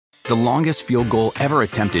The longest field goal ever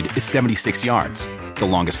attempted is 76 yards. The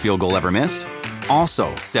longest field goal ever missed?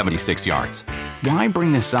 Also 76 yards. Why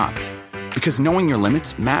bring this up? Because knowing your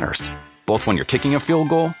limits matters, both when you're kicking a field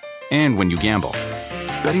goal and when you gamble.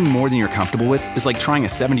 Betting more than you're comfortable with is like trying a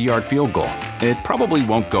 70-yard field goal. It probably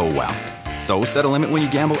won't go well. So set a limit when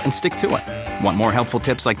you gamble and stick to it. Want more helpful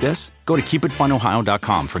tips like this? Go to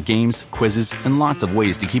keepitfunohio.com for games, quizzes, and lots of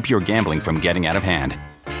ways to keep your gambling from getting out of hand.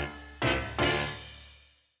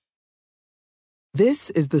 This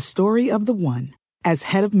is the story of the one. As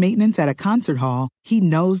head of maintenance at a concert hall, he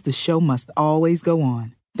knows the show must always go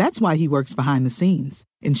on. That's why he works behind the scenes,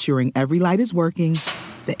 ensuring every light is working,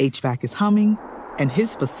 the HVAC is humming, and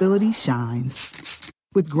his facility shines.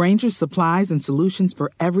 With Grainger's supplies and solutions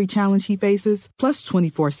for every challenge he faces, plus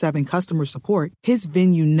 24/7 customer support, his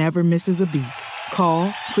venue never misses a beat. Call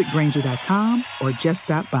quickgrainger.com or just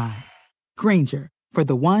stop by. Grainger, for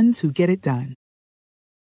the ones who get it done.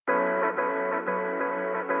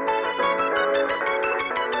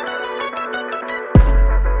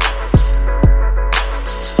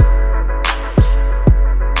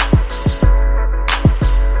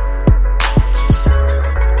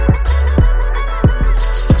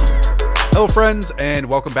 Hello, friends, and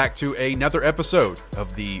welcome back to another episode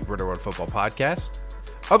of the RotoPat Football Podcast,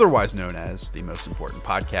 otherwise known as the most important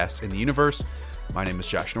podcast in the universe. My name is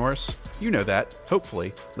Josh Norris. You know that,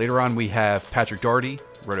 hopefully. Later on, we have Patrick Daugherty,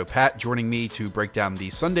 RotoPat, joining me to break down the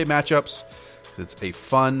Sunday matchups. It's a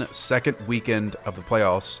fun second weekend of the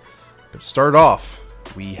playoffs. But to start off,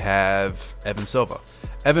 we have Evan Silva.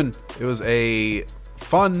 Evan, it was a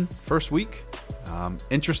fun first week,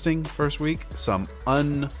 interesting first week, some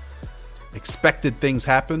unexpected things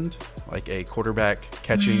happened, like a quarterback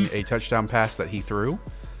catching a touchdown pass that he threw.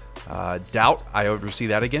 Doubt I ever see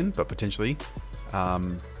that again, but potentially.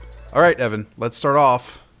 All right, Evan, let's start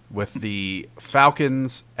off with the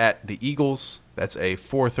Falcons at the Eagles. That's a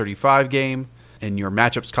 4:35 game in your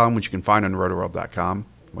matchups column, which you can find on rotoworld.com,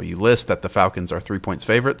 where you list that the Falcons are 3 points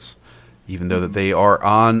favorites, even though that they are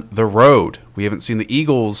on the road. We haven't seen the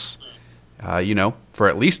Eagles, for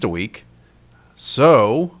at least a week.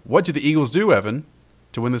 So, what did the Eagles do, Evan,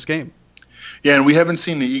 to win this game? Yeah, and we haven't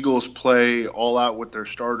seen the Eagles play all out with their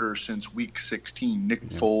starters since Week 16. Nick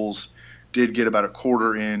Foles did get about a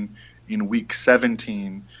quarter in Week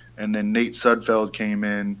 17, and then Nate Sudfeld came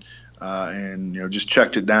in and just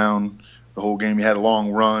checked it down the whole game. He had a long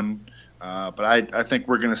run, but I think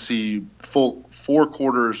we're going to see full 4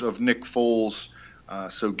 quarters of Nick Foles.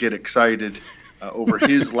 So get excited over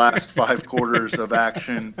his last 5 quarters of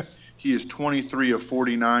action. He is 23 of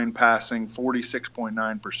 49 passing,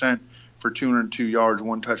 46.9% for 202 yards,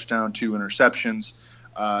 1 touchdown, 2 interceptions.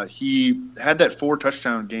 He had that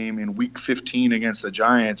 4-touchdown game in Week 15 against the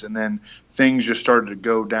Giants, and then things just started to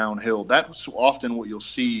go downhill. That's often what you'll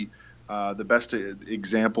see. The best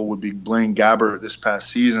example would be Blaine Gabbert this past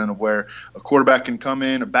season, of where a quarterback can come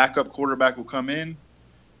in, a backup quarterback will come in,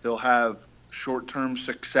 he'll have short-term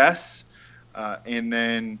success, and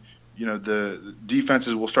then the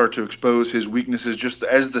defenses will start to expose his weaknesses. Just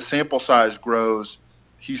as the sample size grows,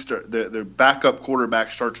 the backup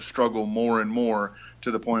quarterbacks start to struggle more and more, to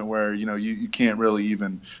the point where you can't really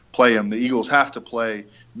even play him. The Eagles have to play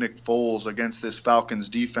Nick Foles against this Falcons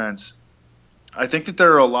defense. I think that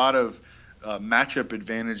there are a lot of matchup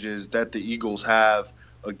advantages that the Eagles have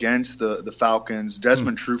against the Falcons.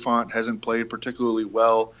 Desmond Trufant hasn't played particularly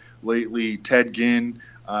well lately. Ted Ginn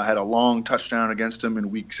had a long touchdown against him in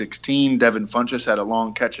Week 16. Devin Funchess had a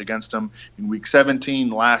long catch against him in Week 17.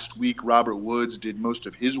 Last week, Robert Woods did most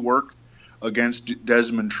of his work against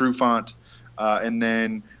Desmond Trufant. And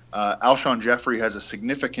then Alshon Jeffrey has a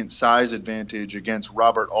significant size advantage against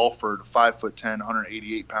Robert Alford, 5'10",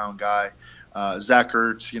 188-pound guy. Zach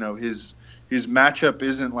Ertz, his matchup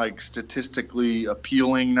isn't like statistically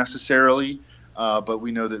appealing necessarily. But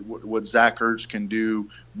we know that what Zach Ertz can do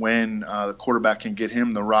when the quarterback can get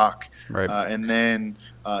him the rock. Right. And then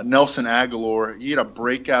Nelson Aguilar, he had a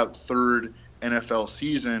breakout third NFL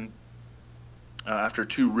season after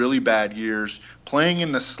 2 really bad years, playing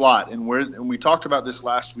in the slot. And we talked about this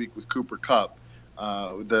last week with Cooper Kupp.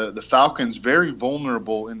 The Falcons very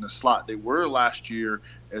vulnerable in the slot. They were last year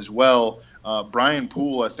as well. Brian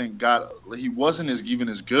Poole, I think, he wasn't even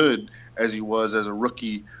as good as he was as a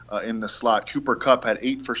rookie in the slot. Cooper Kupp had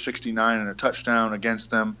 8 for 69 and a touchdown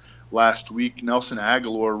against them last week. Nelson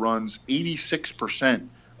Aguilar runs 86%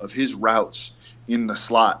 of his routes in the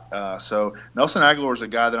slot. So Nelson Aguilar is a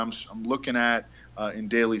guy that I'm looking at in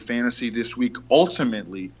daily fantasy this week.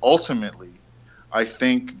 Ultimately, I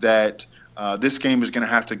think that this game is going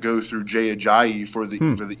to have to go through Jay Ajayi for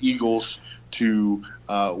the Eagles to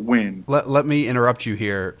win. Let me interrupt you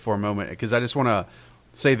here for a moment, because I just want to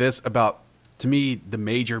say this about, to me, the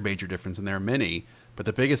major difference, and there are many, but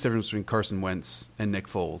the biggest difference between Carson Wentz and Nick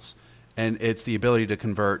Foles, and it's the ability to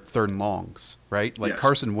convert third and longs, right? Like, Yes.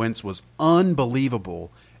 Carson Wentz was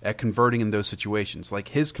unbelievable at converting in those situations. Like,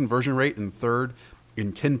 his conversion rate in third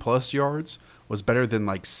in 10-plus yards was better than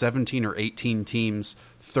like 17 or 18 teams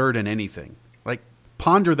third in anything. Like,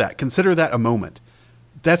 ponder that. Consider that a moment.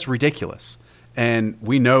 That's ridiculous. And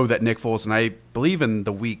we know that Nick Foles, and I believe in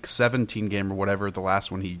the week 17 game or whatever, the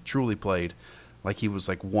last one he truly played, like he was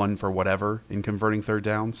like 1 for whatever in converting third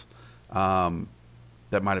downs.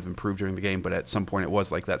 That might have improved during the game, but at some point it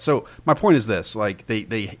was like that. So my point is this, like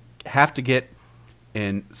they have to get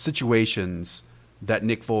in situations that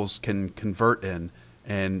Nick Foles can convert in.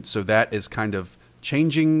 And so that is kind of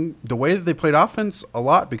changing the way that they played offense a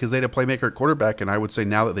lot, because they had a playmaker at quarterback, and I would say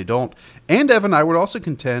now that they don't. And Evan, I would also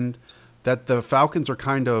contend that the Falcons are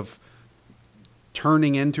kind of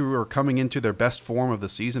turning into or coming into their best form of the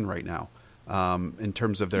season right now, in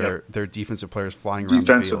terms of their defensive players flying around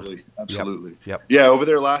Defensively, the field. absolutely. Yep. Yeah, over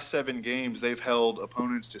their last 7 games, they've held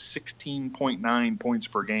opponents to 16.9 points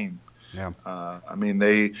per game. Yeah. I mean,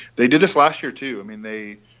 they did this last year too. I mean,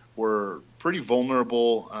 they were pretty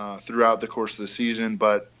vulnerable throughout the course of the season,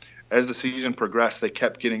 but as the season progressed, they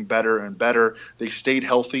kept getting better and better. They stayed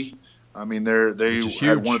healthy. I mean, they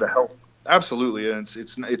had one of the health. Absolutely, and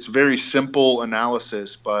it's very simple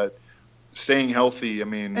analysis, but staying healthy. I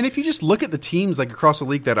mean, and if you just look at the teams like across the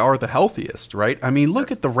league that are the healthiest, right? I mean,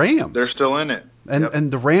 look at the Rams. They're still in it,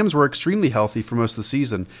 and the Rams were extremely healthy for most of the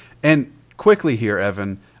season. And quickly here,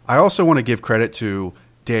 Evan, I also want to give credit to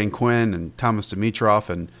Dan Quinn and Thomas Dimitroff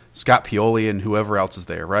and Scott Pioli and whoever else is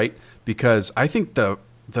there, right? Because I think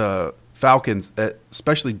the Falcons,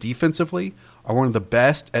 especially defensively, are one of the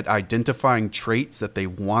best at identifying traits that they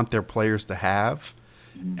want their players to have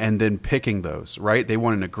and then picking those, right? They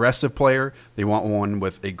want an aggressive player. They want one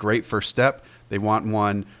with a great first step. They want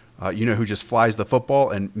one, who just flies the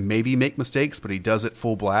football and maybe make mistakes, but he does it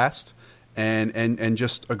full blast. And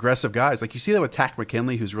just aggressive guys. Like you see that with Tack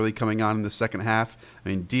McKinley, who's really coming on in the second half. I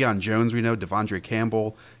mean, Deion Jones, we know, Devondre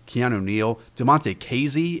Campbell, Keanu Neal, DeMonte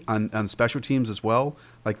Casey on special teams as well.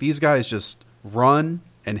 Like these guys just run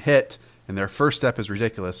and hit, and their first step is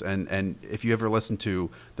ridiculous. And if you ever listen to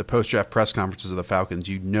the post-draft press conferences of the Falcons,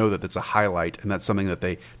 you know that it's a highlight, and that's something that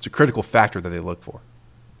it's a critical factor that they look for.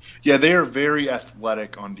 Yeah, they are very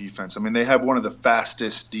athletic on defense. I mean, they have one of the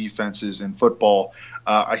fastest defenses in football.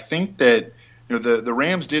 I think that the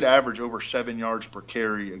Rams did average over 7 yards per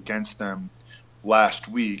carry against them last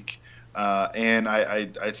week. And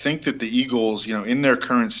I think that the Eagles, in their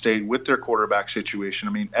current state with their quarterback situation,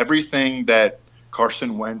 I mean, everything that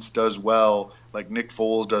Carson Wentz does well, like Nick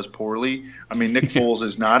Foles does poorly. I mean, Nick Foles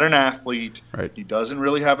is not an athlete. Right. He doesn't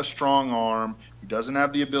really have a strong arm. He doesn't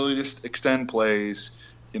have the ability to extend plays.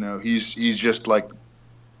 He's just like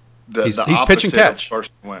the opposite pitch and catch. of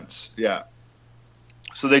Carson Wentz. Yeah.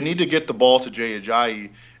 So they need to get the ball to Jay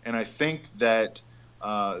Ajayi, and I think that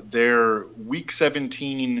their Week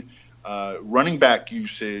 17 running back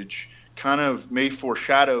usage kind of may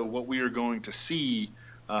foreshadow what we are going to see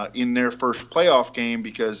in their first playoff game,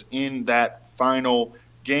 because in that final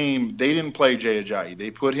game they didn't play Jay Ajayi.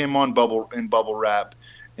 They put him on bubble wrap.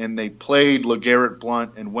 And they played LeGarrette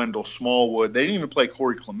Blount and Wendell Smallwood. They didn't even play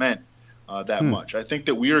Corey Clement that much. I think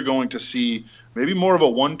that we are going to see maybe more of a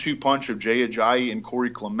 1-2 punch of Jay Ajayi and Corey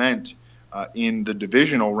Clement in the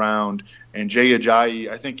divisional round. And Jay Ajayi,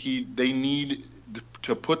 I think they need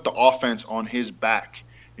to put the offense on his back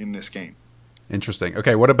in this game. Interesting.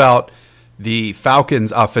 Okay, what about the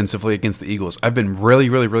Falcons offensively against the Eagles? I've been really,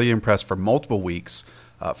 really, really impressed for multiple weeks.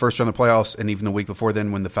 First round of the playoffs, and even the week before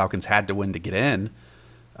then when the Falcons had to win to get in.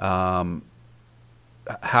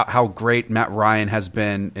 How great Matt Ryan has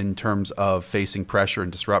been in terms of facing pressure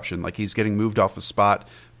and disruption. Like he's getting moved off a spot,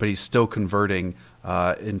 but he's still converting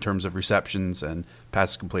in terms of receptions and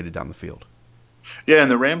passes completed down the field. Yeah, and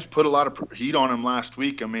the Rams put a lot of heat on him last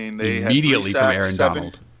week. I mean, they immediately had 3 sacks, from Aaron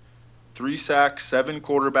Donald. 3 sacks, 7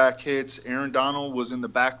 quarterback hits. Aaron Donald was in the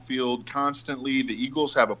backfield constantly. The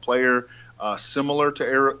Eagles have a player similar to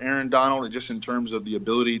Aaron Donald, just in terms of the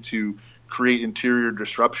ability to create interior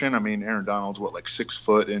disruption. I mean, Aaron Donald's like 6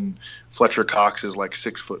 foot, and Fletcher Cox is like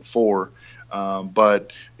 6'4".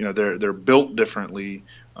 But they're built differently,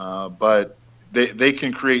 but they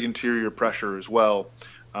can create interior pressure as well.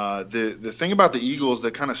 The thing about the Eagles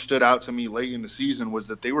that kind of stood out to me late in the season was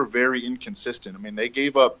that they were very inconsistent. I mean, they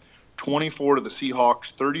gave up 24 to the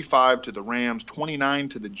Seahawks, 35 to the Rams, 29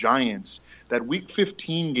 to the Giants. That Week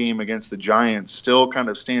 15 game against the Giants still kind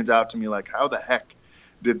of stands out to me, like how the heck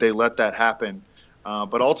did they let that happen.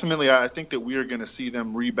 But ultimately, I think that we are going to see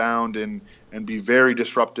them rebound and be very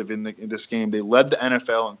disruptive in this game. They led the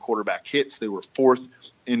NFL in quarterback hits. They were fourth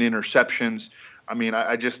in interceptions. I mean,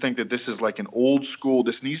 I just think that this is like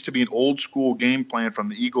this needs to be an old school game plan from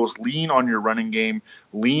the Eagles. Lean on your running game,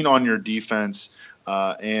 lean on your defense.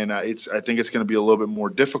 I think it's going to be a little bit more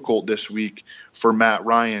difficult this week for Matt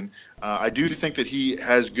Ryan. I do think that he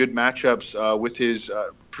has good matchups with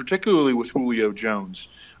particularly with Julio Jones.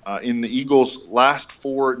 In the Eagles' last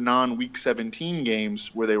 4 non-Week 17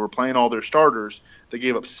 games where they were playing all their starters, they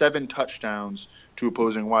gave up 7 touchdowns to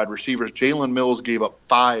opposing wide receivers. Jalen Mills gave up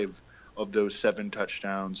 5 of those 7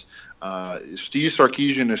 touchdowns. Steve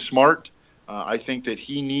Sarkisian is smart. I think that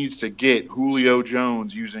he needs to get Julio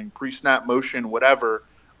Jones using pre-snap motion, whatever,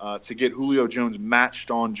 to get Julio Jones matched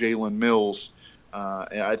on Jalen Mills.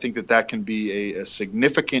 I think that can be a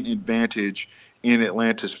significant advantage in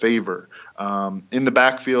Atlanta's favor. In the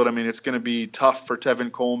backfield, I mean, it's going to be tough for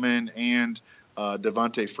Tevin Coleman and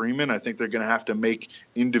Devontae Freeman. I think they're going to have to make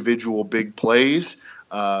individual big plays.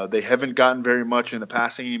 They haven't gotten very much in the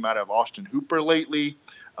passing game out of Austin Hooper lately.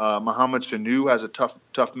 Mohamed Sanu has a tough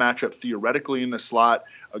matchup theoretically in the slot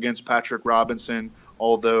against Patrick Robinson,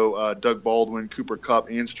 although Doug Baldwin, Cooper Kupp,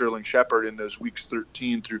 and Sterling Shepard in those weeks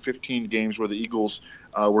 13 through 15 games where the Eagles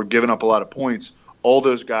were giving up a lot of points, all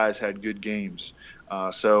those guys had good games.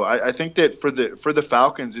 So I think that for the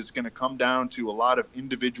Falcons, it's going to come down to a lot of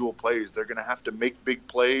individual plays. They're going to have to make big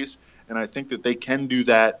plays, and I think that they can do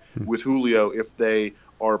that with Julio if they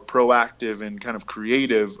are proactive and kind of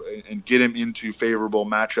creative and get him into favorable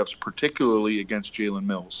matchups, particularly against Jalen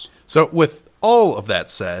Mills. So with all of that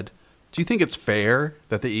said, do you think it's fair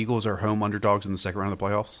that the Eagles are home underdogs in the second round of the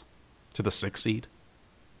playoffs to the 6th seed?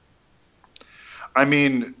 I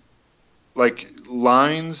mean, like,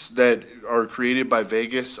 lines that are created by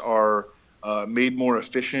Vegas are made more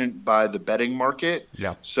efficient by the betting market.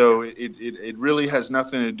 Yeah. So it really has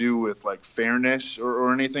nothing to do with like fairness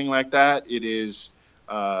or anything like that. It is,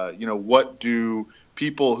 what do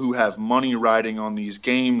people who have money riding on these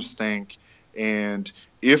games think? And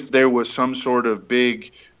if there was some sort of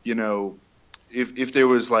big, if there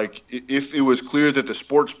was if it was clear that the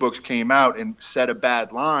sports books came out and set a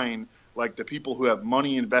bad line, like the people who have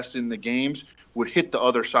money invested in the games would hit the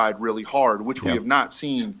other side really hard, which we have not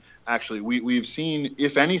seen. Actually, we've seen,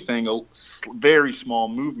 if anything, a very small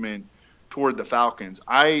movement toward the Falcons.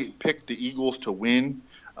 I picked the Eagles to win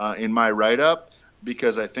in my write-up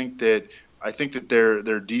because I think that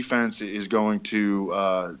their defense is going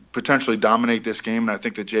to potentially dominate this game, and I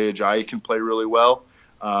think that Jay Ajayi can play really well.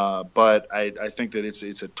 But I think that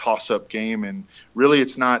it's a toss-up game, and really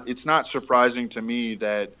it's not surprising to me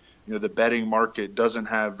that the betting market doesn't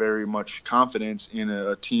have very much confidence in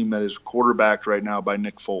a team that is quarterbacked right now by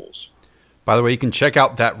Nick Foles. By the way, you can check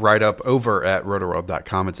out that write-up over at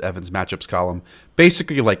rotoworld.com. It's Evan's matchups column.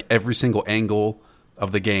 Basically, like every single angle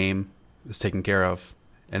of the game is taken care of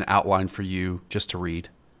and outlined for you just to read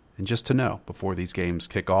and just to know before these games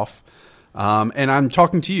kick off. And I'm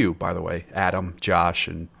talking to you, by the way, Adam, Josh,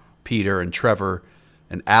 and Peter, and Trevor,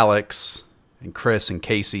 and Alex, and Chris, and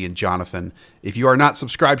Casey, and Jonathan. If you are not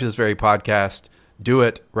subscribed to this very podcast, do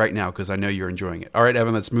it right now because I know you're enjoying it. All right,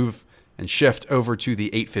 Evan, let's move and shift over to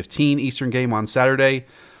the 8:15 Eastern game on Saturday.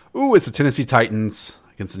 Ooh, it's the Tennessee Titans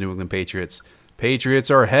against the New England Patriots.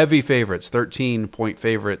 Patriots are heavy favorites, 13-point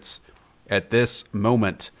favorites at this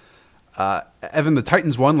moment. Evan, the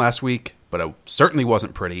Titans won last week, but it certainly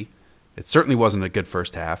wasn't pretty. It certainly wasn't a good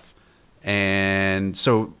first half. And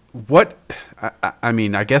so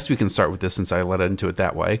I guess we can start with this since I led into it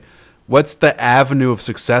that way. What's the avenue of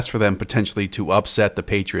success for them potentially to upset the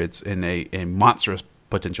Patriots in a monstrous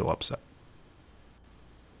potential upset?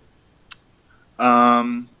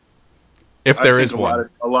 If there is one.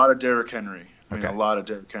 A lot of Derrick Henry. A lot of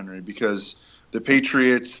Derrick Henry because the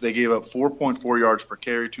Patriots, they gave up 4.4 yards per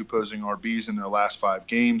carry to opposing RBs in their last 5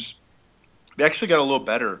 games. They actually got a little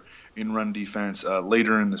better in run defense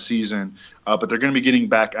later in the season, but they're going to be getting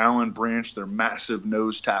back Alan Branch, their massive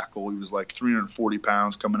nose tackle. He was like 340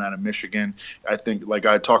 pounds coming out of Michigan. I think, like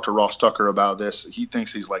I talked to Ross Tucker about this, he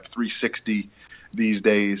thinks he's like 360 these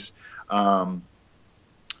days. So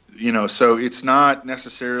it's not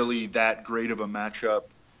necessarily that great of a matchup.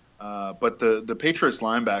 But the Patriots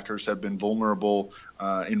linebackers have been vulnerable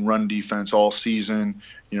in run defense all season,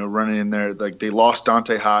 running in there. Like they lost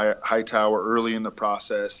Dante Hightower early in the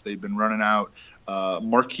process. They've been running out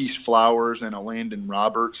Marquise Flowers and Landon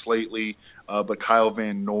Roberts lately, but Kyle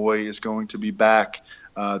Van Noy is going to be back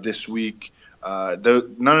this week.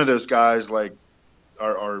 None of those guys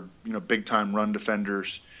are big-time run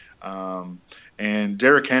defenders. And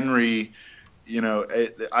Derrick Henry,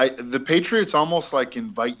 the Patriots almost like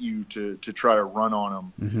invite you to try to run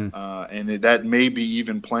on them, and that may be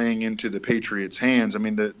even playing into the Patriots' hands. I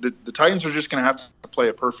mean, the Titans are just going to have to play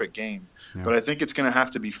a perfect game, but I think it's going to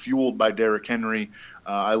have to be fueled by Derrick Henry.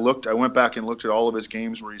 I went back and looked at all of his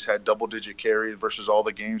games where he's had double-digit carries versus all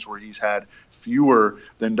the games where he's had fewer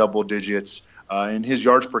than double digits. And his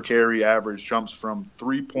yards per carry average jumps from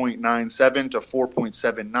 3.97 to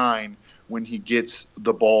 4.79 when he gets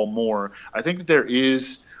the ball more. I think that there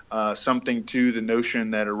is something to the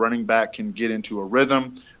notion that a running back can get into a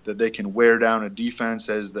rhythm, that they can wear down a defense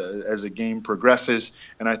as the game progresses.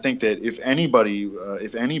 And I think that if any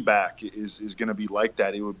back is going to be like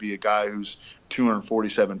that, it would be a guy who's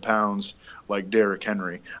 247 pounds like Derrick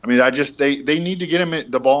Henry. I mean, they need to get him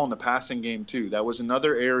the ball in the passing game too. That was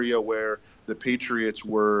another area where the Patriots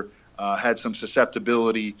had some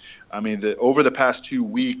susceptibility. I mean, over the past 2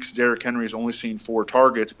 weeks, Derrick Henry has only seen 4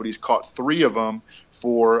 targets, but he's caught 3 of them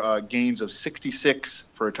for gains of 66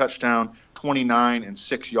 for a touchdown, 29, and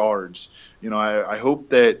 6 yards. I hope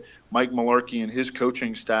that Mike Mularkey and his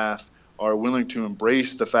coaching staff are willing to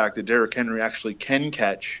embrace the fact that Derrick Henry actually can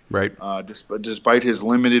catch, right? Despite his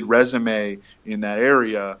limited resume in that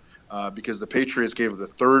area, because the Patriots gave the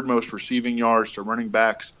 3rd most receiving yards to running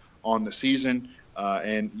backs on the season.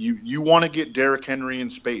 And you want to get Derrick Henry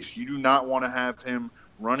in space. You do not want to have him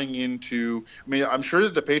running into – I mean, I'm sure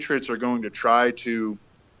that the Patriots are going to try to –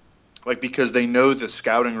 because they know the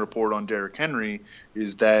scouting report on Derrick Henry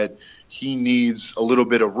is that he needs a little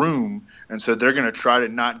bit of room, and so they're going to try to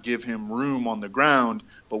not give him room on the ground.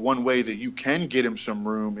 But one way that you can get him some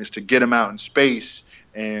room is to get him out in space,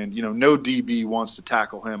 and no DB wants to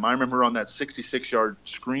tackle him. I remember on that 66-yard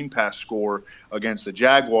screen pass score against the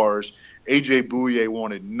Jaguars, A.J. Bouye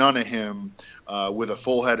wanted none of him with a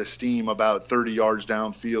full head of steam about 30 yards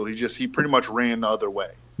downfield. He pretty much ran the other way.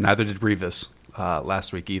 Neither did Revis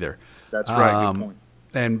last week either. That's right. Good point.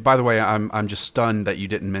 And by the way, I'm just stunned that you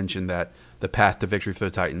didn't mention that the path to victory for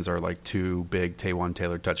the Titans are like 2 big Taywan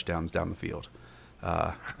Taylor touchdowns down the field.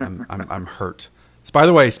 I'm hurt. So by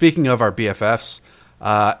the way, speaking of our BFFs,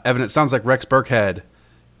 Evan, it sounds like Rex Burkhead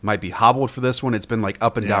might be hobbled for this one. It's been like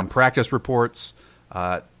up and down practice reports.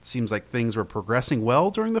 Seems like things were progressing well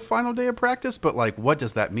during the final day of practice, but what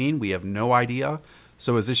does that mean? We have no idea.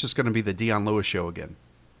 So is this just going to be the Dion Lewis show again?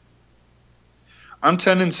 I'm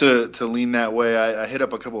tending to lean that way. I hit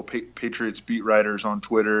up a couple of Patriots beat writers on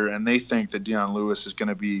Twitter, and they think that Dion Lewis is going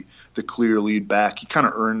to be the clear lead back. He kind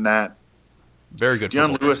of earned that. Very good.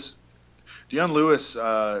 Dion Lewis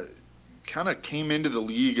kind of came into the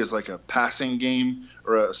league as like a passing game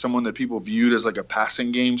or someone that people viewed as like a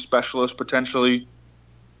passing game specialist potentially.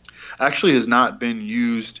 Actually has not been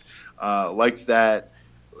used like that.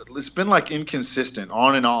 It's been inconsistent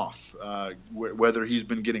on and off, whether he's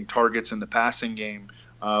been getting targets in the passing game.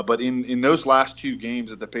 But in those last 2 games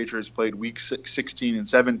that the Patriots played, week 16 and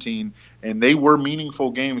 17, and they were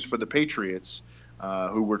meaningful games for the Patriots,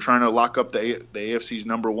 who were trying to lock up the AFC's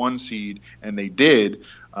number 1 seed, and they did.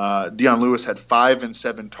 Dion Lewis had 5 and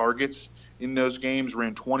 7 targets in those games,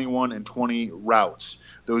 ran 21 and 20 routes.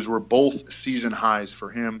 Those were both season highs for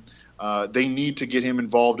him. They need to get him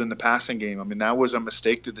involved in the passing game. I mean, that was a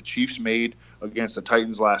mistake that the Chiefs made against the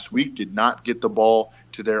Titans last week, did not get the ball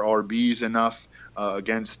to their RBs enough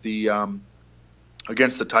against the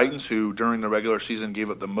Titans, who during the regular season gave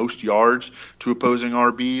up the most yards to opposing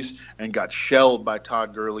RBs and got shelled by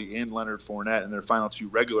Todd Gurley and Leonard Fournette in their final 2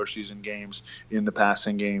 regular season games in the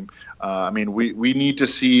passing game. We need to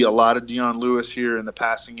see a lot of Dion Lewis here in the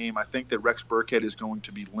passing game. I think that Rex Burkhead is going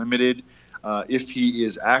to be limited if he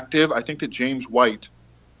is active. I think that James White,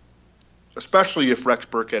 especially if Rex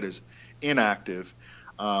Burkhead is inactive,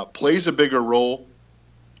 plays a bigger role.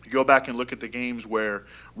 You go back and look at the games where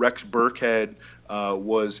Rex Burkhead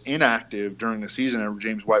was inactive during the season and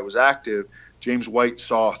James White was active. James White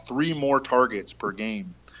saw 3 more targets per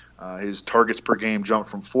game. His targets per game jumped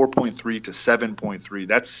from 4.3 to 7.3.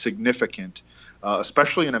 That's significant,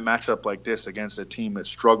 especially in a matchup like this against a team that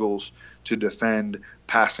struggles to defend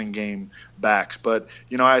passing game backs. But,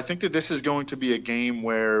 I think that this is going to be a game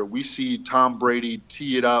where we see Tom Brady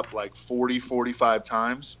tee it up 40, 45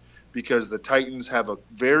 times, because the Titans have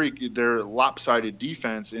they're lopsided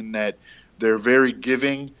defense in that they're very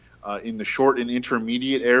giving in the short and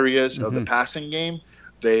intermediate areas of the passing game.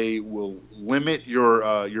 They will limit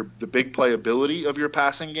the big playability of your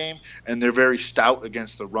passing game, and they're very stout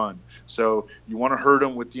against the run. So you want to hurt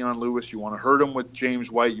them with Dion Lewis. You want to hurt them with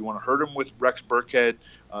James White. You want to hurt them with Rex Burkhead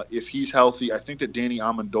if he's healthy. I think that Danny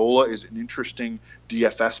Amendola is an interesting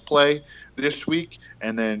DFS play this week,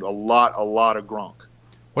 and then a lot of Gronk.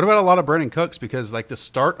 What about a lot of Brandon Cooks? Because the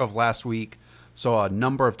start of last week Saw a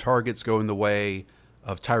number of targets going the way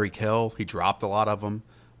of Tyreek Hill. He dropped a lot of them.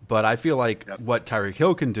 But I feel like what Tyreek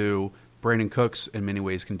Hill can do, Brandon Cooks in many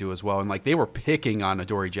ways can do as well. And like they were picking on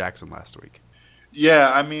Adoree Jackson last week.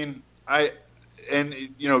 Yeah, I mean,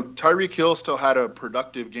 Tyreek Hill still had a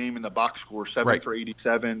productive game in the box score, 7 for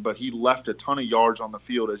 87, but he left a ton of yards on the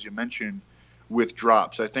field, as you mentioned, with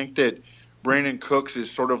drops. I think that Brandon Cooks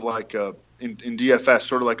is sort of like in DFS,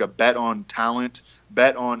 sort of like a bet on talent,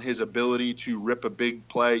 bet on his ability to rip a big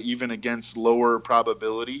play even against lower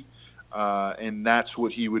probability. And that's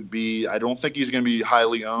what he would be. I don't think he's going to be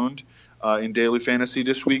highly owned in daily fantasy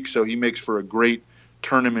this week, so he makes for a great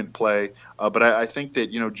tournament play. But I think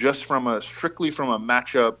that, just strictly from a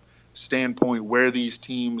matchup standpoint, where these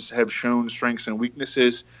teams have shown strengths and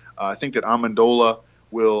weaknesses, I think that Amendola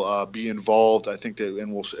will be involved. I think that,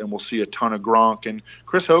 and we'll see a ton of Gronk, and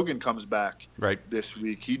Chris Hogan comes back this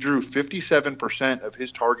week. He drew 57% of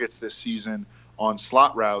his targets this season on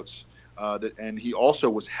slot routes. And he also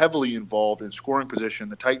was heavily involved in scoring position.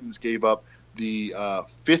 The Titans gave up the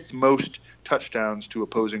fifth most touchdowns to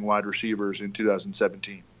opposing wide receivers in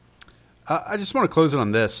 2017. I just want to close it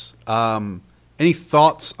on this. Any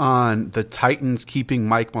thoughts on the Titans keeping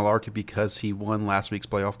Mike Mularkey because he won last week's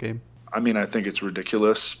playoff game? I mean, I think it's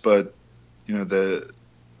ridiculous, but in the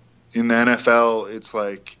NFL, it's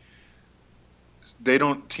like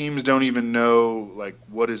teams don't even know like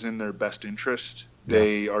what is in their best interest.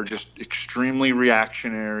 They are just extremely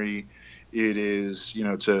reactionary. It is,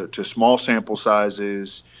 to small sample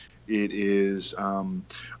sizes. It is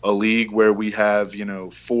a league where we have,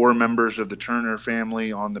 4 members of the Turner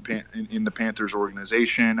family on in the Panthers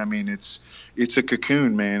organization. I mean, it's a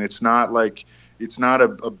cocoon, man. It's not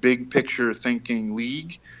a big picture thinking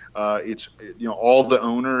league. It's all the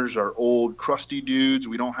owners are old, crusty dudes.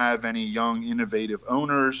 We don't have any young, innovative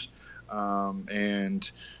owners, and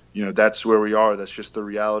that's where we are. That's just the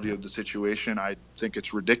reality of the situation. I think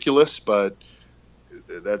it's ridiculous, but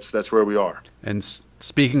that's where we are. And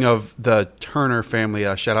speaking of the Turner family,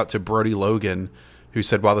 shout out to Brody Logan, who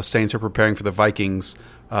said while the Saints are preparing for the Vikings,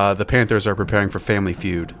 the Panthers are preparing for Family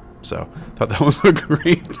Feud. So I thought that was a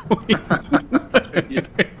great tweet.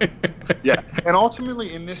 Yeah. And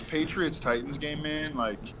ultimately in this Patriots-Titans game, man,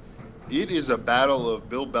 like it is a battle of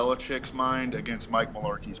Bill Belichick's mind against Mike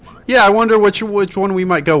Mularkey's mind. Yeah, I wonder which one we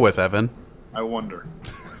might go with, Evan. I wonder.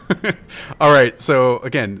 All right, so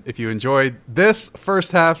again, if you enjoyed this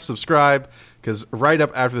first half, subscribe, because right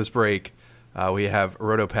up after this break, we have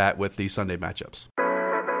RotoPat with the Sunday matchups.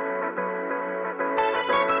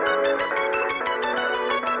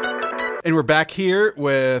 And we're back here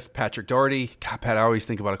with Patrick Doherty. God, Pat, I always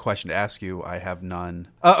think about a question to ask you. I have none.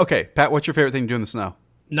 Okay, Pat, what's your favorite thing to do in the snow?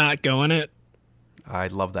 Not going it. I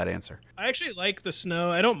love that answer. I actually like the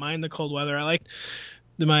snow. I don't mind the cold weather. I like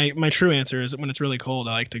my true answer is that when it's really cold,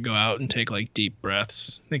 I like to go out and take like deep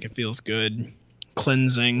breaths. I think it feels good,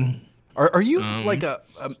 cleansing. Are you like a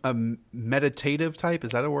meditative type?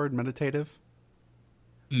 Is that a word, meditative?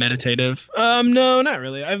 Meditative? No, not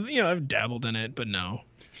really. I've dabbled in it, but no.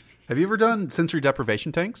 Have you ever done sensory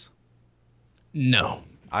deprivation tanks? No.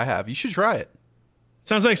 I have. You should try it.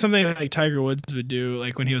 Sounds like something like Tiger Woods would do,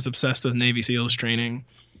 like when he was obsessed with Navy SEALs training.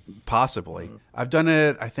 Possibly. I've done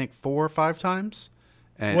it, I think, 4 or 5 times.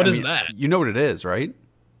 And what is that? You know what it is, right?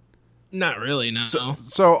 Not really, no.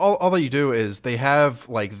 So all that you do is they have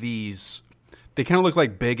like these, they kind of look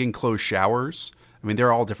like big enclosed showers. I mean,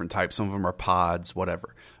 they're all different types. Some of them are pods,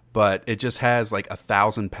 whatever. But it just has like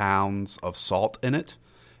 1,000 pounds of salt in it.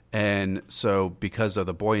 And so because of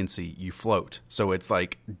the buoyancy, you float. So it's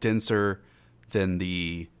like denser than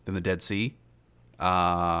the Dead Sea.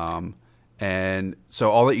 And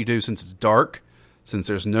so all that you do, since it's dark, since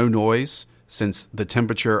there's no noise, since the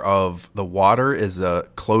temperature of the water is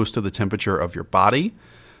close to the temperature of your body,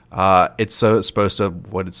 it's supposed to,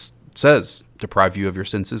 what it says, deprive you of your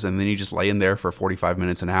senses. And then you just lay in there for 45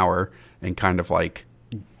 minutes, an hour, and kind of like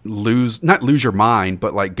not lose your mind,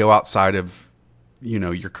 but like go outside of,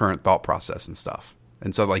 your current thought process and stuff.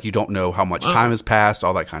 And so like you don't know how much time has passed,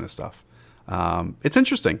 all that kind of stuff. It's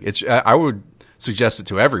interesting. I would suggest it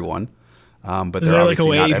to everyone. But is there like a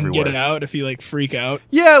way you can get it out if you like freak out?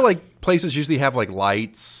 Yeah, like places usually have like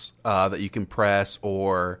lights that you can press,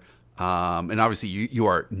 or and obviously you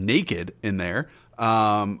are naked in there,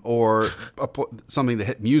 or something to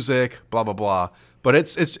hit music, blah blah blah. But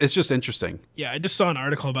it's just interesting. Yeah, I just saw an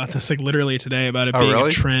article about this like literally today about it being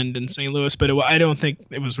a trend in St. Louis, but I don't think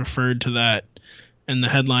it was referred to that. And the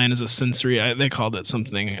headline is a sensory. They called it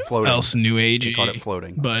something else, new agey. They called it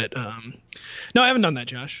floating. But no, I haven't done that,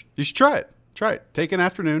 Josh. You should try it. Try it. Take an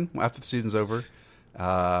afternoon after the season's over.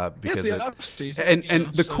 Because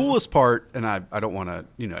the the coolest part, and I don't want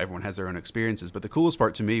to, everyone has their own experiences, but the coolest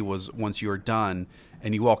part to me was once you are done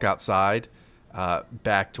and you walk outside,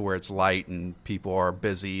 back to where it's light and people are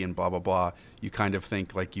busy and blah, blah, blah, you kind of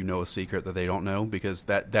think like a secret that they don't know, because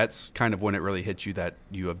that's kind of when it really hits you that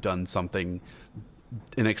you have done something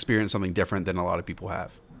and experienced something different than a lot of people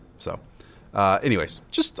have. So anyways,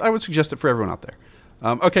 I would suggest it for everyone out there.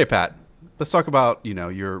 Okay, Pat, let's talk about,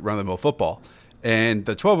 your run-of-the-mill football. And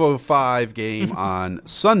the 12:05 game on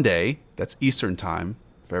Sunday, that's Eastern time.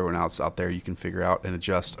 For everyone else out there, you can figure out and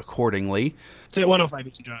adjust accordingly. It's at 1:05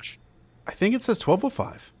 Eastern, Josh. I think it says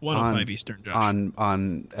 12:05. 1:05 Eastern, Josh.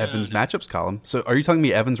 On Evan's matchups column. So are you telling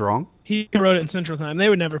me Evan's wrong? He wrote it in Central Time. They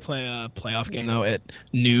would never play a playoff game, though, at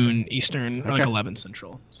noon Eastern, or like 11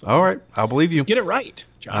 Central. So. All right. I'll believe you. Just get it right,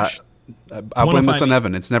 Josh. I'll blame this on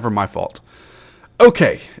Evan. It's never my fault.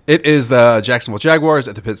 Okay, it is the Jacksonville Jaguars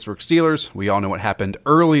at the Pittsburgh Steelers. We all know what happened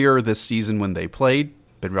earlier this season when they played.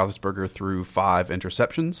 Ben Roethlisberger threw 5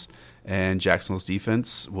 interceptions, and Jacksonville's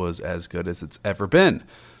defense was as good as it's ever been.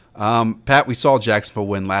 Pat, we saw Jacksonville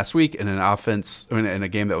win last week in in a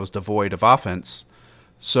game that was devoid of offense.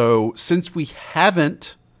 So since we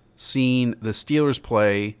haven't seen the Steelers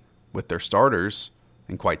play with their starters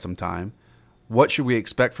in quite some time, what should we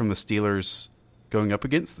expect from the Steelers going up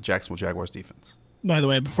against the Jacksonville Jaguars defense? By the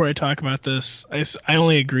way, before I talk about this, I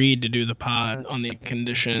only agreed to do the pod on the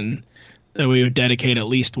condition that we would dedicate at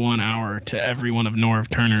least 1 hour to every one of Norv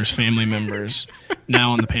Turner's family members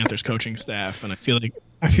now on the Panthers coaching staff, and I feel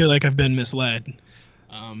like I've been misled.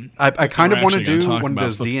 I kind of want to do one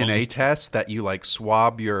of those DNA tests that you like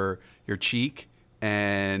swab your cheek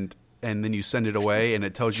and then you send it away and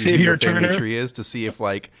it tells you who your family tree is to see if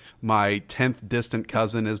like my 10th distant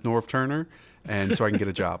cousin is Norv Turner, and so I can get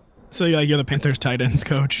a job. So you're the Panthers tight ends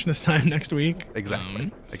coach this time next week? Exactly.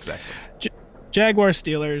 Jaguars,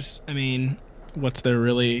 Steelers, I mean, what's there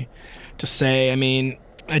really to say? I mean,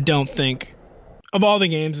 I don't think, of all the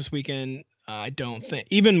games this weekend, I don't think,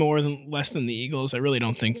 even less than the Eagles, I really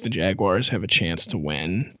don't think the Jaguars have a chance to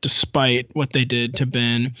win, despite what they did to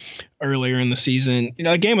Ben earlier in the season.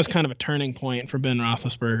 The game was kind of a turning point for Ben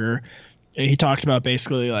Roethlisberger. He talked about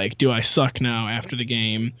basically like, do I suck now after the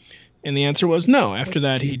game? And the answer was no. After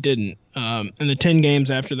that, he didn't. In the 10 games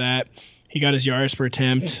after that, he got his yards per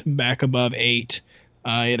attempt back above 8.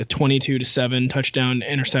 He had a 22-7 touchdown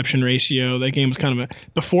interception ratio. That game was kind of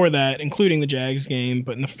before that, including the Jags game,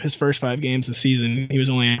 but in his first 5 games this season, he was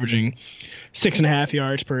only averaging 6.5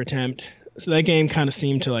 yards per attempt. So that game kind of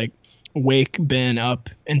seemed to like wake Ben up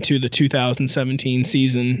into the 2017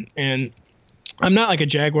 season. And I'm not like a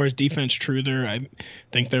Jaguars defense truther. I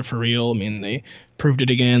think they're for real. I mean, they proved it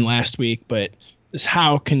again last week, but is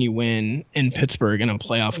how can you win in Pittsburgh in a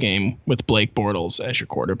playoff game with Blake Bortles as your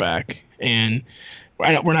quarterback? And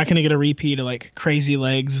we're not going to get a repeat of like crazy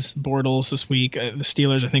legs Bortles this week. The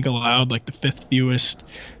Steelers, I think, allowed like the 5th fewest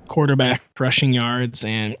quarterback rushing yards,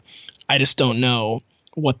 and I just don't know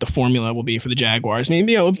what the formula will be for the Jaguars.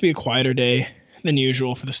 Maybe it will be a quieter day than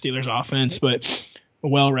usual for the Steelers offense, but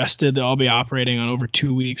well rested. They'll all be operating on over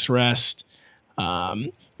 2 weeks rest.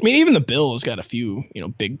 I mean, even the Bills got a few,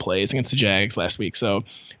 big plays against the Jags last week. So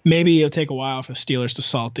maybe it'll take a while for the Steelers to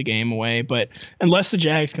salt the game away. But unless the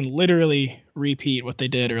Jags can literally repeat what they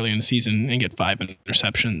did early in the season and get 5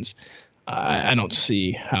 interceptions, I don't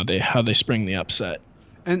see how they spring the upset.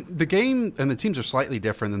 And the game and the teams are slightly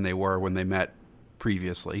different than they were when they met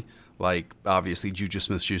previously. Like, obviously, Juju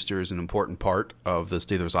Smith-Schuster is an important part of the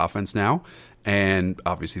Steelers' offense now. And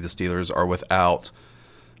obviously, the Steelers are without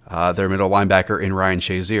their middle linebacker in Ryan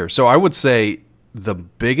Shazier. So I would say the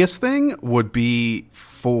biggest thing would be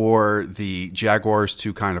for the Jaguars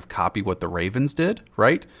to kind of copy what the Ravens did,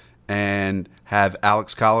 right? And have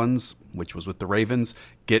Alex Collins, which was with the Ravens,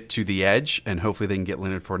 get to the edge, and hopefully they can get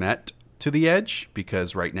Leonard Fournette to the edge,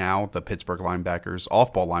 because right now the Pittsburgh linebackers,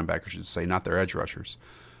 off-ball linebackers, should say, not their edge rushers,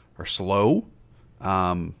 are slow.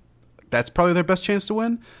 That's probably their best chance to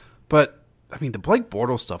win. But I mean, the Blake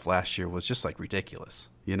Bortles stuff last year was just like ridiculous,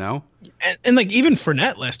 And like even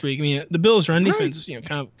Fournette last week. I mean, the Bills' run defense,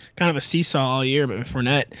 kind of a seesaw all year. But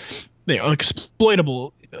Fournette, they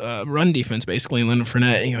exploitable run defense basically. And Leonard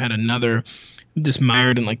Fournette, had another just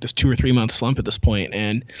mired in like this 2 or 3 month slump at this point.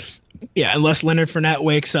 And yeah, unless Leonard Fournette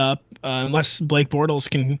wakes up, unless Blake Bortles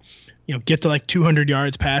can, get to like 200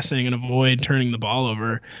 yards passing and avoid turning the ball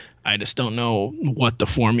over, I just don't know what the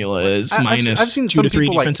formula is. I've seen 2 to 3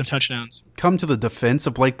 defensive touchdowns come to the defense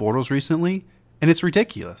of Blake Bortles recently, and it's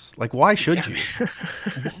ridiculous. Like, why should you?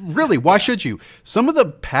 Really, why should you? Some of the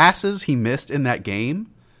passes he missed in that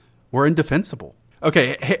game were indefensible.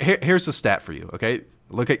 Okay, here's the stat for you, okay?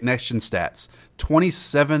 Look at next gen stats.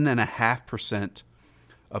 27.5%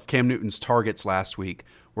 of Cam Newton's targets last week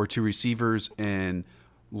were to receivers in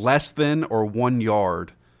less than or 1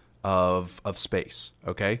 yard of space.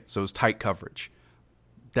 Okay, so it was tight coverage.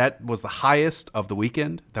 That was the highest of the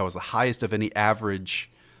weekend. That was the highest of any average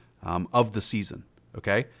of the season.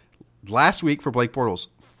 Okay, last week for Blake Bortles,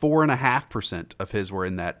 4.5% of his were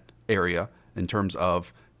in that area in terms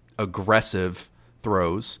of aggressive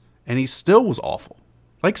throws, and he still was awful.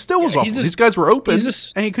 Awful. These guys were open,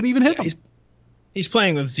 and he couldn't even hit them. He's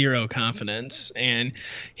playing with zero confidence, and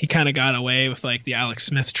he kind of got away with like the Alex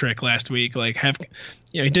Smith trick last week. He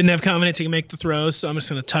didn't have confidence he can make the throws, so I'm just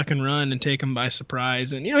going to tuck and run and take him by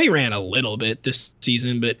surprise. And he ran a little bit this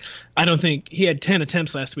season, but I don't think he had 10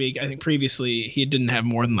 attempts last week. I think previously he didn't have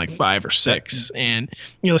more than like 5 or 6. And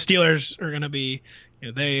the Steelers are going to be.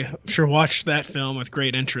 They I'm sure watched that film with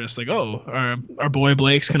great interest. Our boy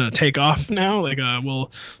Blake's going to take off now.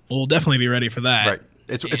 We'll definitely be ready for that. Right.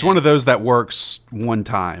 It's one of those that works one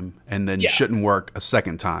time and then shouldn't work a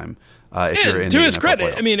second time if you're in to the his NFL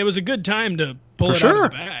credit, playoffs. it was a good time to pull it out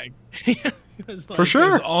of the bag. For sure.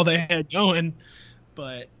 It was all they had going.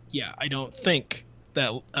 But, I don't think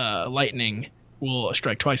that lightning will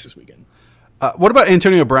strike twice this weekend. What about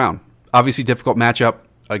Antonio Brown? Obviously difficult matchup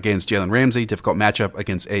against Jalen Ramsey, difficult matchup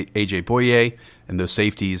against A.J. Boye and those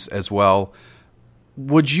safeties as well.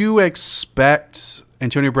 Would you expect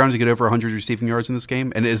Antonio Brown to get over 100 receiving yards in this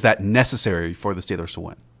game? And is that necessary for the Steelers to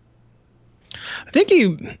win?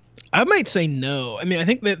 I might say no. I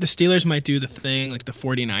think that the Steelers might do the thing like the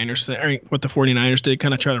 49ers, or what the 49ers did,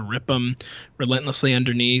 kind of try to rip them relentlessly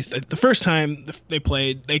underneath. The first time they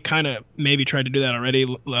played, they kind of maybe tried to do that already.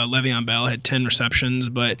 Le'Veon Bell had 10 receptions,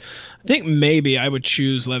 but I think maybe I would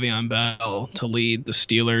choose Le'Veon Bell to lead the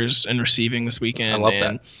Steelers in receiving this weekend. I love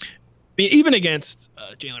that. Even against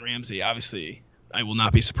Jalen Ramsey, obviously, I will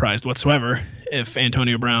not be surprised whatsoever if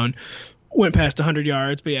Antonio Brown went past 100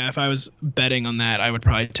 yards. But if I was betting on that, I would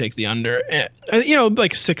probably take the under.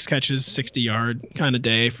 6 catches, 60-yard kind of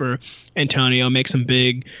day for Antonio. Make some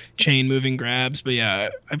big chain-moving grabs.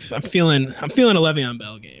 But I'm feeling a Le'Veon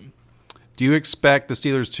Bell game. Do you expect the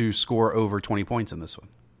Steelers to score over 20 points in this one?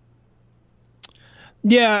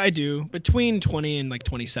 Yeah, I do. Between 20 and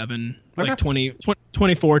 27, okay.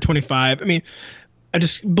 24, 25.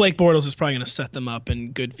 Blake Bortles is probably going to set them up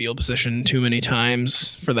in good field position too many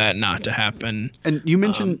times for that not to happen. And you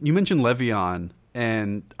mentioned Le'Veon,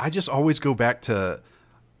 and I just always go back to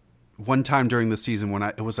one time during the season when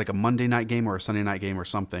it was like a Monday night game or a Sunday night game or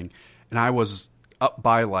something, and I was up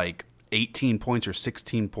by 18 points or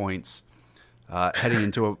 16 points heading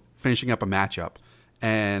into finishing up a matchup,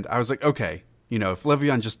 and I was like, okay, if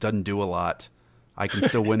Le'Veon just doesn't do a lot, I can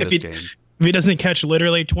still win this game. If he doesn't catch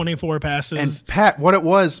literally 24 passes. And Pat, what it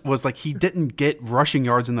was he didn't get rushing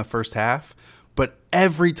yards in the first half, but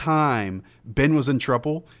every time Ben was in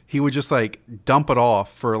trouble, he would just dump it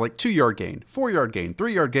off for 2-yard gain, 4-yard gain,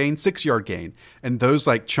 3-yard gain, 6-yard gain. And those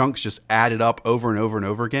chunks just added up over and over and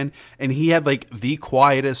over again. And he had the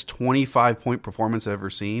quietest 25-point performance I've ever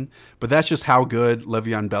seen. But that's just how good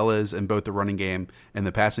Le'Veon Bell is in both the running game and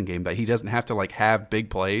the passing game, that he doesn't have to have big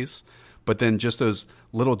plays. But then just those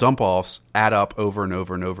little dump-offs add up over and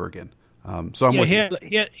over and over again. So I'm with he had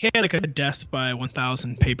a death by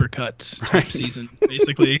 1,000 paper cuts type season,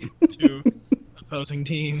 basically, to opposing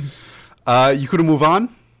teams. You could have moved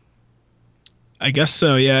on? I guess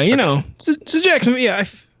so, yeah. Okay. So Jackson, I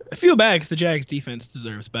feel bad because the Jags defense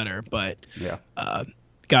deserves better, but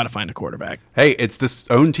got to find a quarterback. Hey, it's this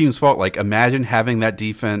own team's fault. Imagine having that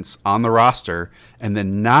defense on the roster and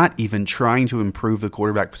then not even trying to improve the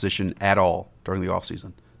quarterback position at all during the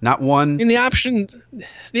offseason. Not one. And the options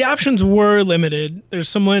were limited. There's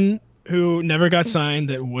someone who never got signed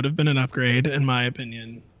that would have been an upgrade, in my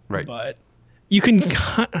opinion. Right. But you can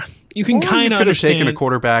kind of understand. Could have taken a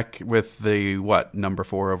quarterback with the number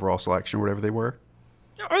 4 overall selection, or whatever they were.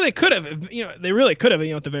 Or they could have. They really could have.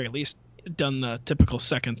 At the very least, done the typical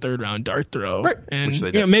second, third round dart throw. Right. And which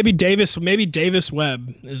they did. maybe Davis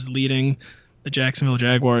Webb is leading the Jacksonville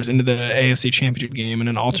Jaguars into the AFC Championship game in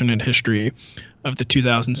an alternate history of the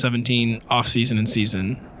 2017 offseason and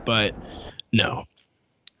season. But no.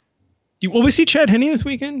 Will we see Chad Henne this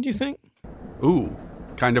weekend, do you think? Ooh,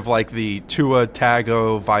 kind of like the Tua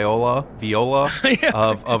Tagovailoa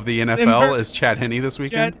of the NFL is Chad Henne this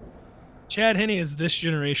weekend? Chad Henne is this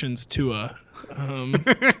generation's Tua. He's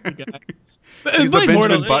the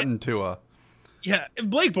Benjamin Button Tua. Yeah, if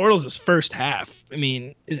Blake Bortles' first half,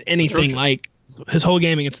 is anything like his whole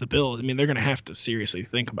game against the Bills, they're going to have to seriously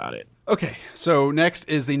think about it. Okay, so next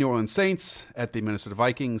is the New Orleans Saints at the Minnesota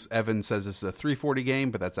Vikings. Evan says this is a 3:40 game,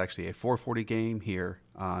 but that's actually a 4:40 game here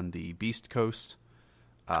on the Beast Coast.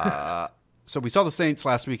 So we saw the Saints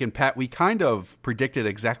last week, and Pat, we kind of predicted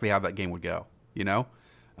exactly how that game would go.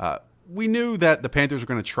 We knew that the Panthers were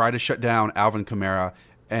going to try to shut down Alvin Kamara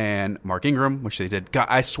and Mark Ingram, which they did. God,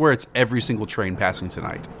 I swear it's every single train passing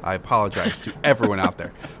tonight. I apologize to everyone out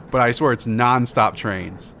there, but I swear it's nonstop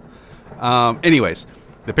trains. Anyways,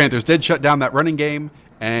 the Panthers did shut down that running game,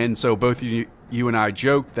 and so both you and I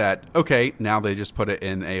joked that, okay, now they just put it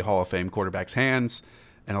in a Hall of Fame quarterback's hands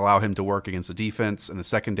and allow him to work against a defense and a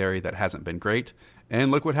secondary that hasn't been great.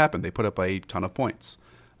 And look what happened. They put up a ton of points.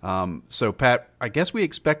 So, Pat, I guess we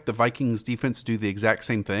expect the Vikings defense to do the exact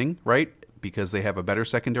same thing, right? Because they have a better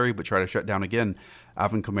secondary, but try to shut down, again,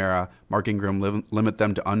 Alvin Kamara, Mark Ingram, limit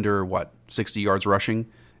them to under, 60 yards rushing,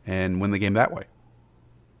 and win the game that way.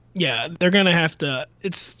 Yeah, they're going to have to –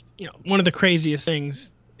 it's one of the craziest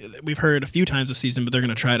things we've heard a few times this season, but they're going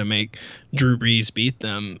to try to make Drew Brees beat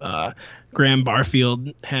them. Graham Barfield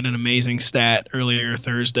had an amazing stat earlier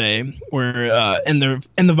Thursday where in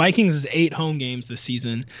the Vikings' 8 home games this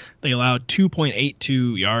season, they allowed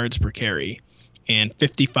 2.82 yards per carry and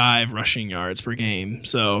 55 rushing yards per game.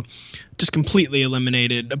 So just completely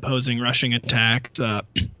eliminated opposing rushing attacks.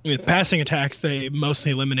 With passing attacks, they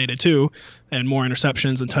mostly eliminated too, and more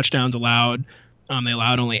interceptions and touchdowns allowed. They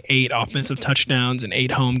allowed only 8 offensive touchdowns in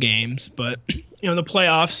 8 home games. But, the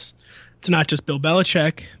playoffs, it's not just Bill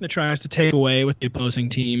Belichick that tries to take away what the opposing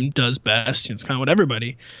team does best. It's kind of what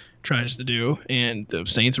everybody tries to do. And the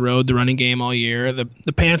Saints rode the running game all year. The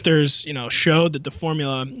Panthers, showed that the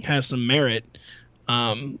formula has some merit.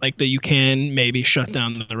 Like that you can maybe shut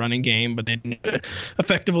down the running game, but they didn't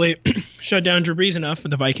effectively shut down Drew Brees enough.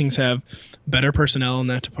 But the Vikings have better personnel in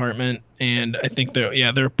that department, and I think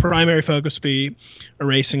their primary focus will be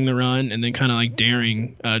erasing the run and then kind of like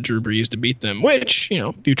daring Drew Brees to beat them, which,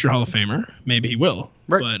 future Hall of Famer, maybe he will.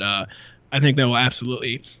 Right. But I think that will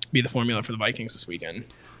absolutely be the formula for the Vikings this weekend.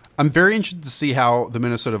 I'm very interested to see how the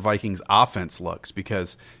Minnesota Vikings offense looks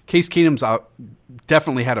because Case Keenum's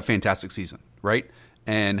definitely had a fantastic season, right?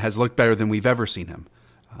 And has looked better than we've ever seen him.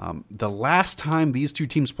 The last time these two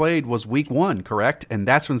teams played was week 1, correct? And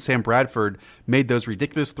that's when Sam Bradford made those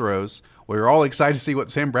ridiculous throws. We were all excited to see what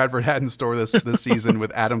Sam Bradford had in store this season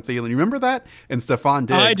with Adam Thielen. You remember that? And Stephon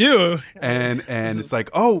Diggs. I do. And it's like,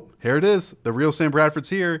 oh, here it is. The real Sam Bradford's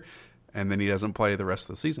here. And then he doesn't play the rest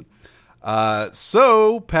of the season.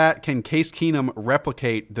 So, Pat, can Case Keenum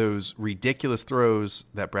replicate those ridiculous throws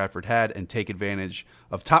that Bradford had and take advantage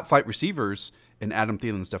of top-flight receivers in Adam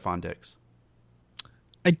Thielen and Stephon Diggs?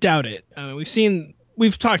 I doubt it.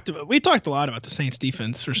 We've talked a lot about the Saints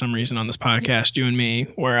defense for some reason on this podcast, you and me,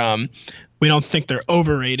 where we don't think they're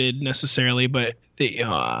overrated necessarily, but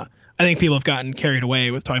I think people have gotten carried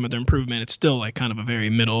away with talking about their improvement. It's still like kind of a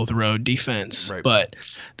very middle of the road defense, right. But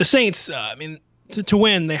the Saints, to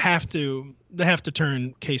win, they have to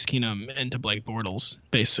turn Case Keenum into Blake Bortles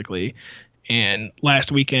basically. And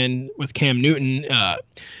last weekend with Cam Newton,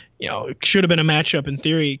 it should have been a matchup in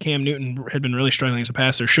theory. Cam Newton had been really struggling as a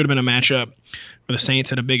passer. Should have been a matchup where the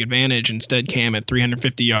Saints had a big advantage. Instead, Cam at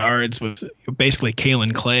 350 yards with basically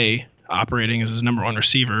Kalen Clay operating as his number 1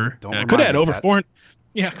 receiver. Could have had over 400.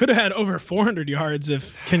 Yeah, could have had over 400 yards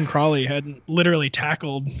if Ken Crawley hadn't literally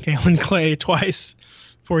tackled Kalen Clay twice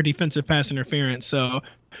for defensive pass interference. So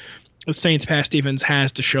the Saints pass defense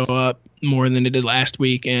has to show up more than it did last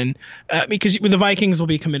week. And because the Vikings will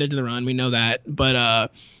be committed to the run, we know that.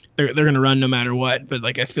 But they're going to run no matter what. But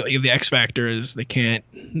like I feel like the X factor is they can't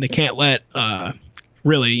let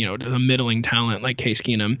really a middling talent like Case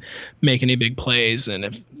Keenum make any big plays. And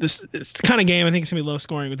if it's the kind of game I think it's gonna be low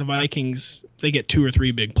scoring with the Vikings, they get 2 or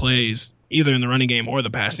 3 big plays either in the running game or the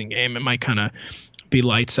passing game. It might kind of be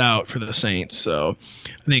lights out for the Saints. So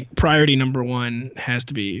I think priority number 1 has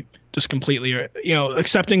to be just completely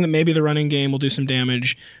accepting that maybe the running game will do some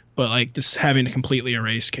damage, but like just having to completely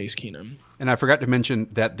erase Case Keenum. And I forgot to mention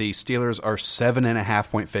that the Steelers are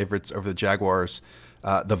 7.5-point favorites over the Jaguars.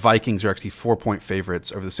 The Vikings are actually 4-point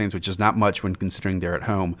favorites over the Saints, which is not much when considering they're at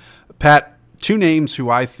home. Pat, 2 names who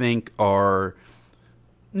I think are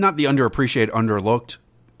not the underappreciated, underlooked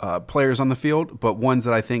players on the field, but ones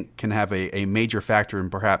that I think can have a major factor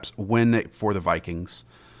and perhaps win for the Vikings.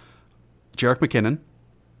 Jerick McKinnon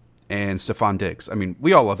and Stephon Diggs. I mean,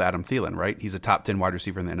 we all love Adam Thielen, right? He's a top 10 wide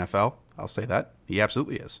receiver in the NFL. I'll say that. He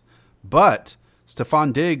absolutely is. But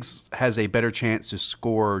Stephon Diggs has a better chance to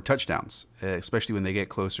score touchdowns, especially when they get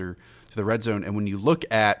closer to the red zone. And when you look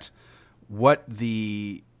at what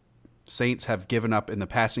the Saints have given up in the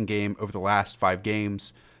passing game over the last 5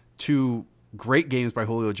 games, 2 great games by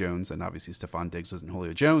Julio Jones, and obviously Stephon Diggs isn't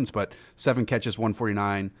Julio Jones, but 7 catches,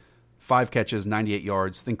 149, 5 catches, 98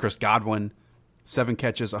 yards. I think Chris Godwin 7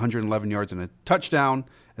 catches, 111 yards, and a touchdown.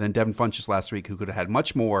 And then Devin Funchess last week, who could have had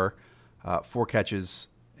much more, 4 catches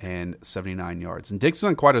and 79 yards. And Diggs is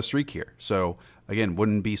on quite a streak here. So, again,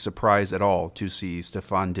 wouldn't be surprised at all to see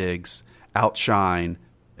Stephon Diggs outshine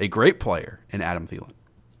a great player in Adam Thielen.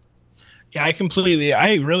 Yeah,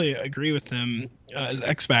 I really agree with them as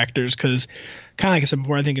X factors because, kind of like I said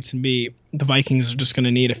before, I think it's going to be the Vikings are just going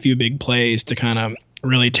to need a few big plays to kind of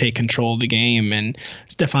really take control of the game. And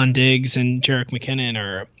Stephon Diggs and Jerick McKinnon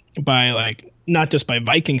are not just by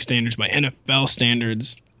Viking standards, by NFL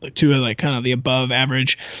standards, two of kind of the above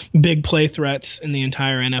average big play threats in the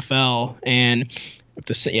entire NFL. And if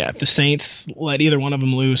the Saints let either one of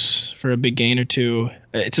them loose for a big gain or two,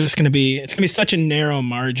 it's going to be such a narrow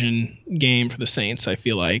margin game for the Saints, I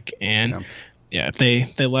feel like. And if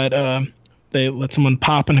they let someone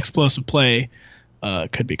pop an explosive play,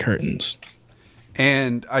 could be curtains.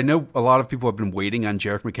 And I know a lot of people have been waiting on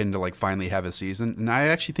Jerick McKinnon to finally have a season, and I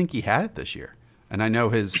actually think he had it this year. And I know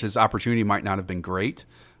his opportunity might not have been great,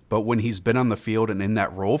 but when he's been on the field and in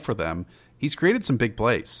that role for them, he's created some big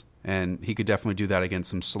plays. And he could definitely do that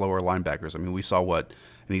against some slower linebackers. I mean, we saw and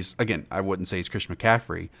he's, again, I wouldn't say he's Christian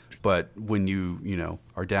McCaffrey, but when you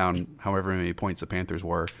are down however many points the Panthers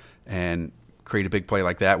were and create a big play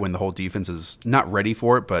like that when the whole defense is not ready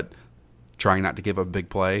for it, but trying not to give up a big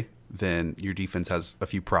play, then your defense has a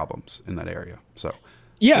few problems in that area. So,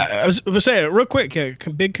 yeah, I was going to say real quick,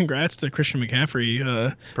 big congrats to Christian McCaffrey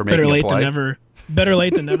for making a play. Better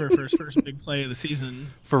late than never for his first big play of the season.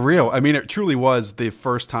 For real. I mean, it truly was the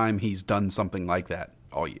first time he's done something like that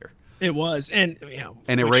all year. It was. And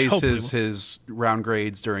it raised his round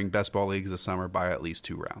grades during best ball leagues this summer by at least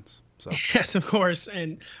 2 rounds. So. Yes, of course.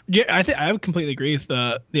 And I would completely agree with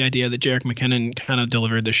the idea that Jerick McKinnon kind of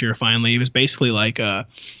delivered this year finally. He was basically like a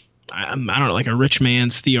rich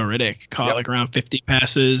man's Theo Riddick, caught around 50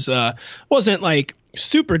 passes. Wasn't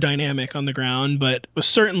super dynamic on the ground, but was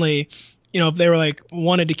certainly, if they were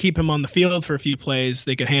wanted to keep him on the field for a few plays,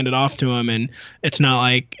 they could hand it off to him. And it's not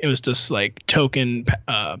like it was just token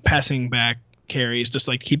passing back carries, just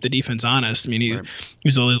to keep the defense honest. I mean, he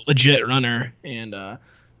was a legit runner. And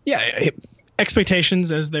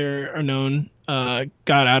expectations, as they are known, got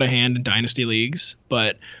out of hand in dynasty leagues.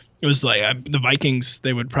 But it was the Vikings,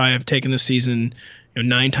 they would probably have taken the season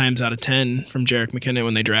 9 times out of 10 from Jerick McKinnon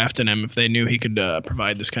when they drafted him if they knew he could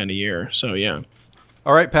provide this kind of year. So, yeah.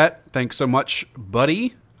 All right, Pat. Thanks so much,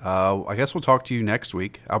 buddy. I guess we'll talk to you next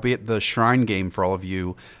week. I'll be at the Shrine game for all of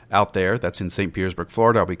you out there. That's in St. Petersburg,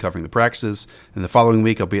 Florida. I'll be covering the practices. And the following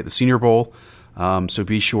week, I'll be at the Senior Bowl. So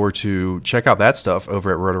be sure to check out that stuff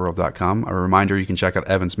over at rotoworld.com. A reminder, you can check out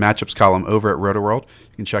Evan's matchups column over at RotoWorld.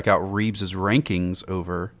 You can check out Reeves' rankings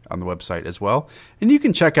over on the website as well. And you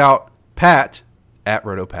can check out Pat at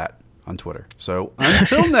RotoPat on Twitter. So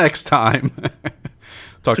until next time.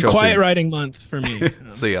 It's a quiet writing month for me.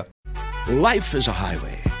 See ya. Life is a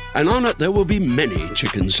highway, and on it there will be many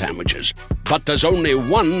chicken sandwiches. But there's only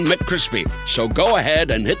one McCrispy. So go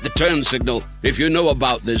ahead and hit the turn signal if you know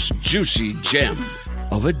about this juicy gem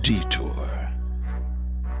of a detour.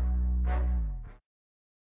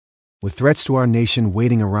 With threats to our nation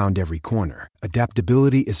waiting around every corner,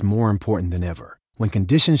 adaptability is more important than ever. When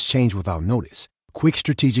conditions change without notice, quick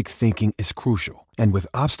strategic thinking is crucial. And with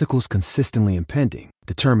obstacles consistently impending,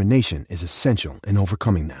 determination is essential in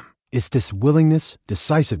overcoming them. It's this willingness,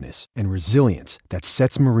 decisiveness, and resilience that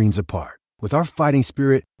sets Marines apart. With our fighting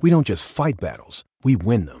spirit, we don't just fight battles, we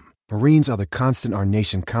win them. Marines are the constant our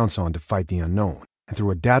nation counts on to fight the unknown. And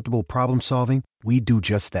through adaptable problem solving, we do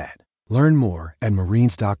just that. Learn more at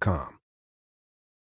marines.com.